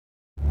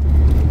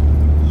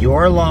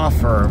Your law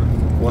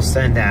firm will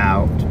send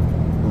out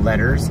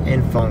letters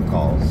and phone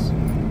calls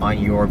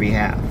on your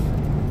behalf.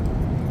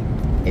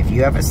 If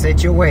you have a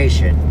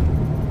situation,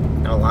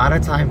 and a lot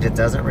of times it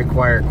doesn't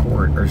require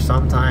court, or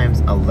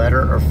sometimes a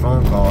letter or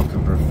phone call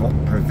can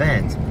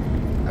prevent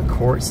a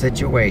court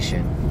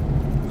situation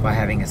by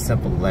having a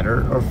simple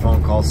letter or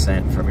phone call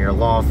sent from your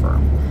law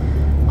firm.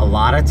 A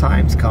lot of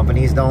times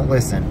companies don't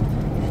listen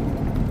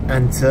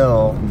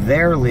until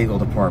their legal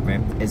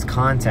department is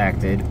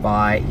contacted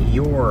by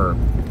your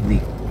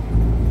legal.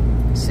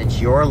 Since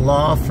your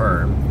law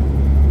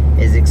firm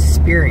is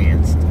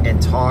experienced in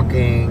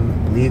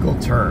talking legal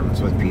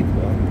terms with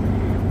people,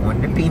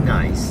 wouldn't it be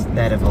nice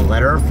that if a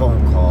letter or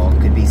phone call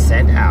could be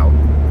sent out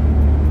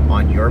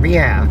on your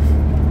behalf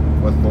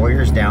with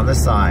lawyers down the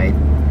side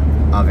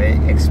of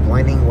it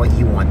explaining what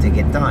you want to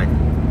get done?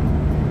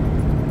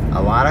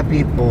 A lot of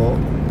people,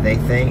 they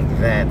think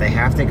that they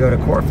have to go to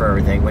court for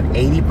everything, when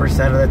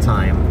 80% of the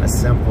time a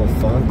simple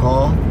phone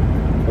call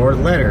or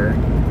letter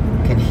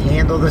can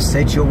handle the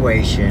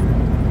situation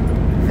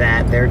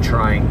that they're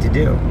trying to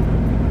do.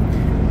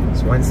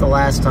 So when's the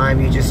last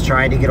time you just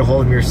tried to get a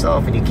hold of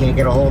yourself and you can't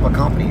get a hold of a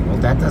company? Well,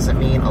 that doesn't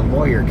mean a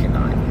lawyer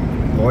cannot.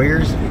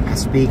 Lawyers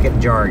speak in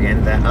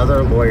jargon that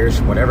other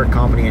lawyers, whatever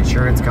company,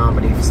 insurance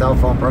company, cell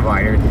phone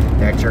provider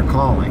that you're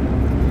calling.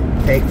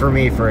 Take for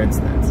me, for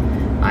instance.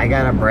 I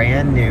got a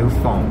brand new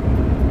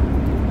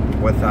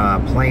phone with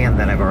a plan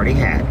that I've already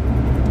had.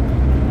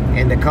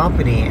 And the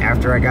company,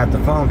 after I got the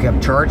phone,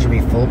 kept charging me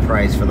full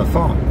price for the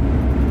phone.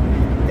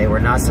 They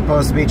were not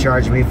supposed to be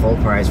charging me full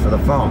price for the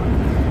phone.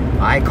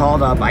 I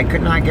called up. I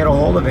could not get a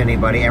hold of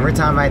anybody. Every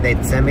time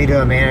they'd send me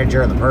to a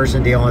manager, the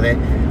person dealing with it.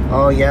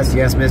 Oh, yes,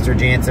 Mr.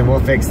 Jansen,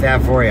 we'll fix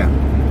that for you.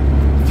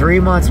 3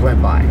 months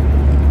went by.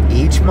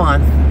 Each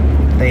month,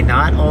 they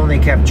not only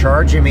kept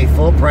charging me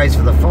full price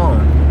for the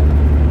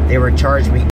phone, they were charging me